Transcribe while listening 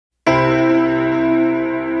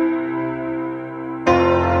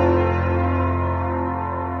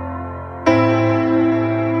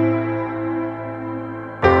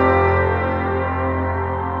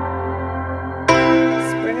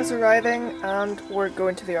driving and we're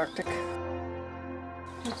going to the Arctic.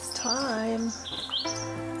 It's time.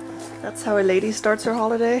 That's how a lady starts her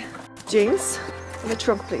holiday. Jeans and a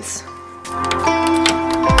trunk, please.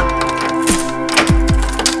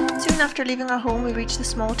 Soon after leaving our home, we reached the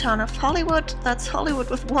small town of Hollywood. That's Hollywood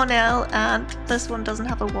with one L, and this one doesn't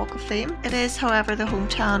have a walk of fame. It is, however, the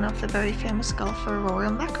hometown of the very famous golfer Rory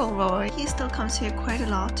McIlroy. He still comes here quite a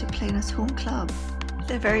lot to play in his home club.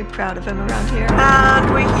 They're very proud of him around here.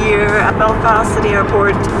 And we're here at Belfast City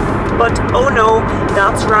Airport. But oh no,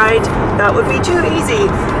 that's right, that would be too easy.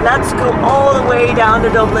 Let's go all the way down to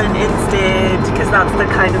Dublin instead, because that's the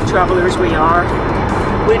kind of travellers we are.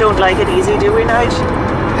 We don't like it easy, do we, Nige?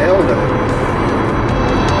 Hell no.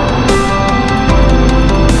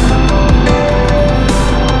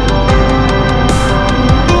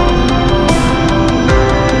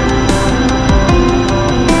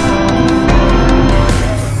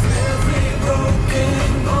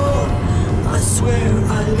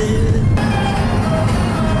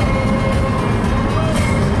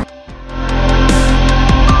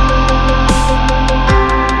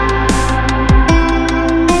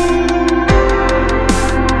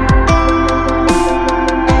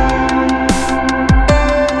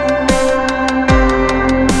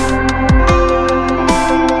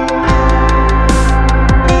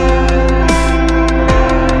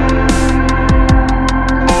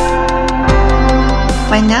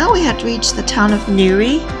 By now we had reached the town of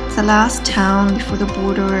Newry, the last town before the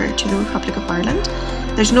border to the Republic of Ireland.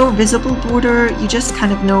 There's no visible border, you just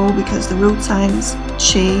kind of know because the road signs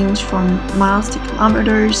change from miles to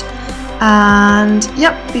kilometers. And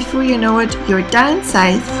yep, before you know it, you're down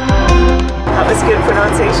south. That was good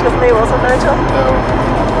pronunciation of me, wasn't it, Nigel? No.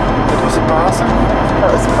 It was embarrassing.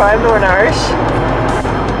 That was prime Northern Irish.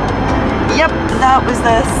 Yep, that was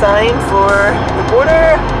the sign for the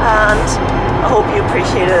border, and I hope you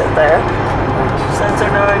appreciated it there. Signs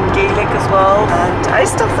are now in Gaelic as well, and I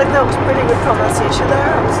still think that was pretty good pronunciation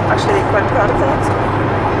there. I was actually quite proud of that.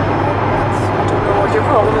 I don't know what your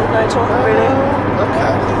problem is, Nigel, really.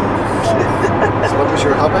 Okay. So what was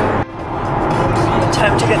your hobby?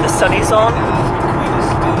 Time to get the sunnies on.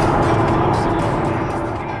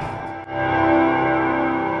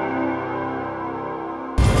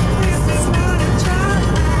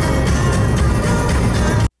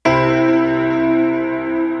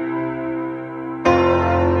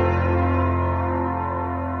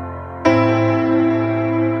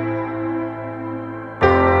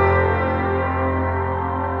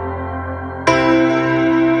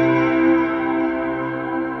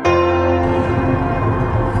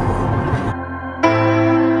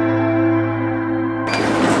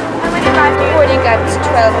 At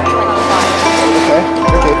 12:25.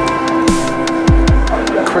 Okay.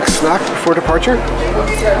 Quick snack before departure?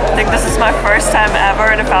 I think this is my first time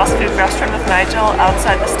ever in a fast food restaurant with Nigel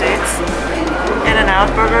outside the States.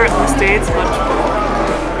 In-N-Out Burger in the States, but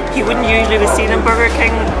he wouldn't usually be seen in Burger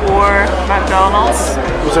King or McDonald's.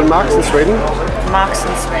 Was it Max in Sweden? Max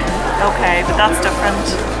in Sweden. Okay, but that's different.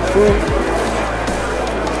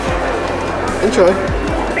 Enjoy.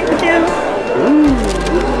 Thank you.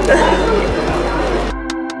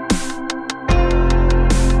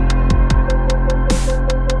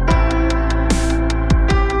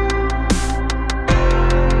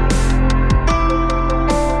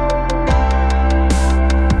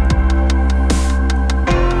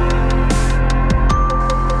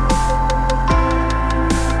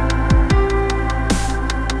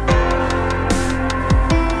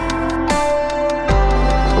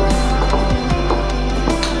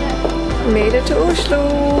 Made it to Oslo.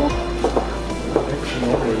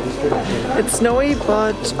 It's snowy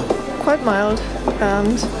but quite mild,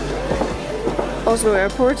 and Oslo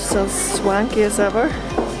airport is as swanky as ever.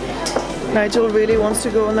 Nigel really wants to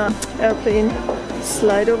go on that airplane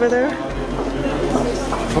slide over there.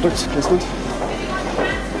 Product placement.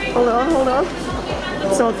 Hold on.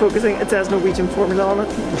 It's not focusing. It says Norwegian formula on it.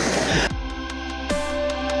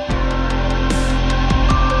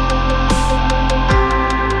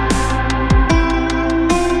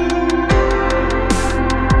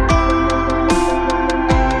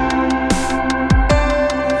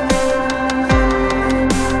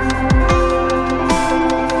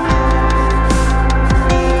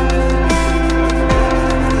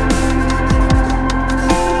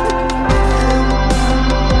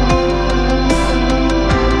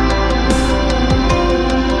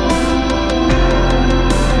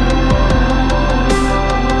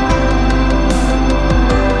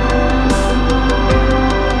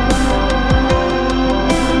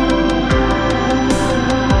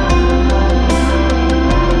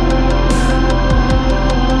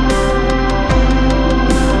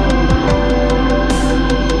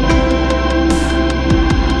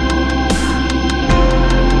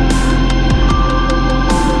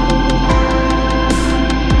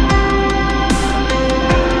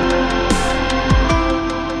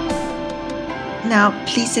 Now,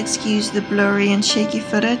 please excuse the blurry and shaky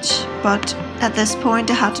footage, but at this point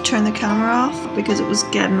I had to turn the camera off because it was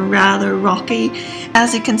getting rather rocky.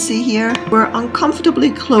 As you can see here, we're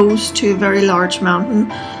uncomfortably close to a very large mountain.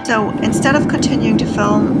 So instead of continuing to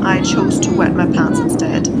film, I chose to wet my pants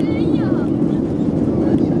instead.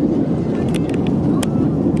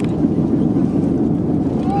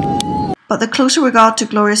 But the closer we got to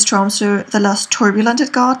glorious Tromsø, the less turbulent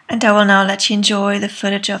it got. And I will now let you enjoy the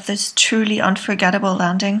footage of this truly unforgettable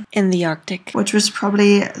landing in the Arctic, which was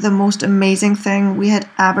probably the most amazing thing we had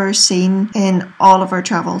ever seen in all of our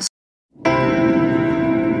travels.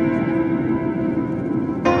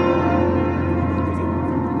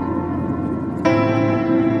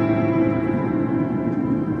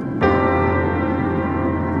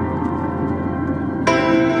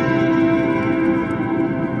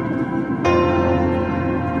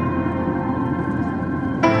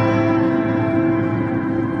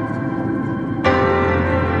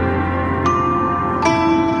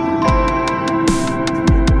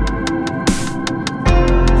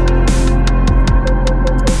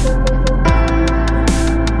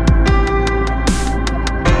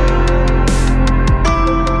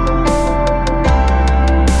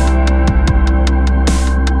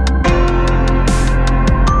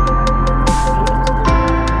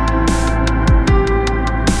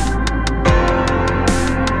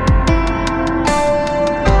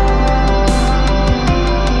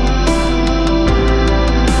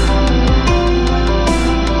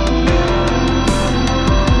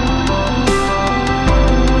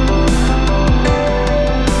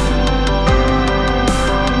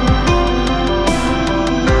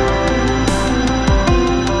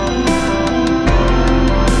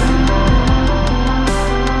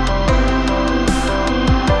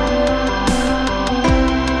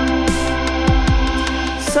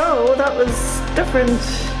 Different,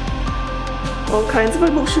 all kinds of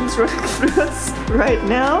emotions running through us right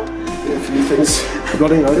now. Yeah, a few things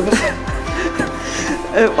running out of us.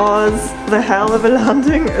 It was the hell of a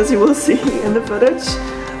landing, as you will see in the footage,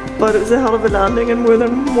 but it was a hell of a landing in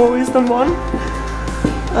more ways than one.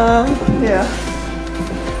 Yeah,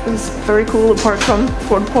 it was very cool, apart from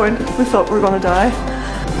one point we thought we were gonna die.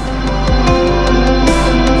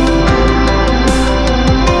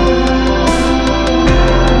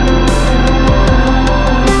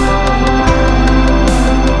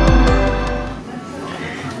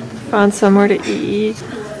 Found somewhere to eat.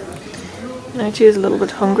 Nigel is a little bit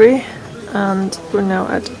hungry, and we're now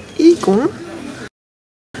at Egon,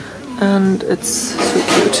 and it's so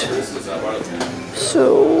cute.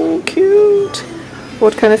 So cute.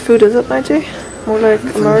 What kind of food is it, Nigel? More like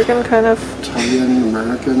American kind of? Italian,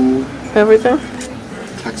 American. Everything?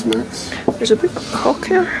 Tex-Mex. There's a big cock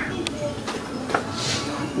here.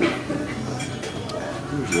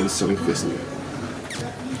 There's one silly fish in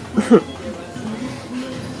there.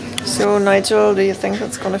 So Nigel, do you think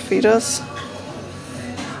that's going to feed us? I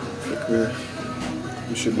think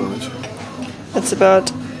we should manage. It's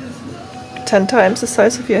about 10 times the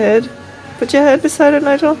size of your head. Put your head beside it,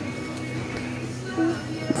 Nigel.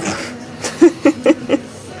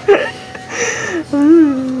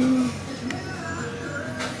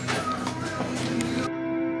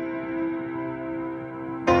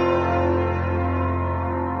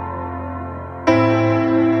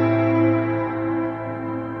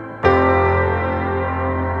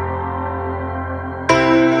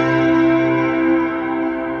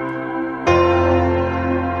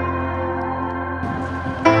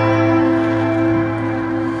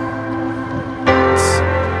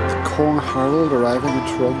 Harold arriving in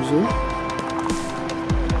Tromsø.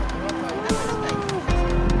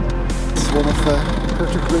 It's one of the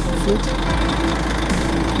Hurtigruten fleet.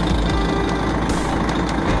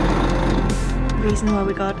 The reason why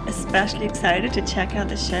we got especially excited to check out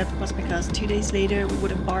the ship was because 2 days later we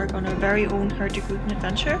would embark on our very own Hurtigruten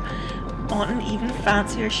adventure on an even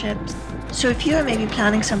fancier ship. So if you are maybe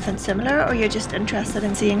planning something similar, or you're just interested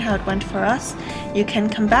in seeing how it went for us, you can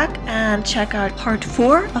come back and check out part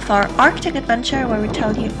 4 of our Arctic adventure, where we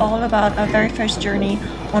tell you all about our very first journey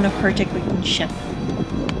on a Hurtigruten ship.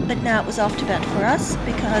 But now it was off to bed for us,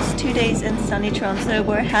 because 2 days in sunny Tromsø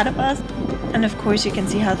were ahead of us, and of course you can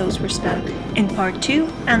see how those were spent in part 2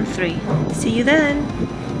 and 3. See you then!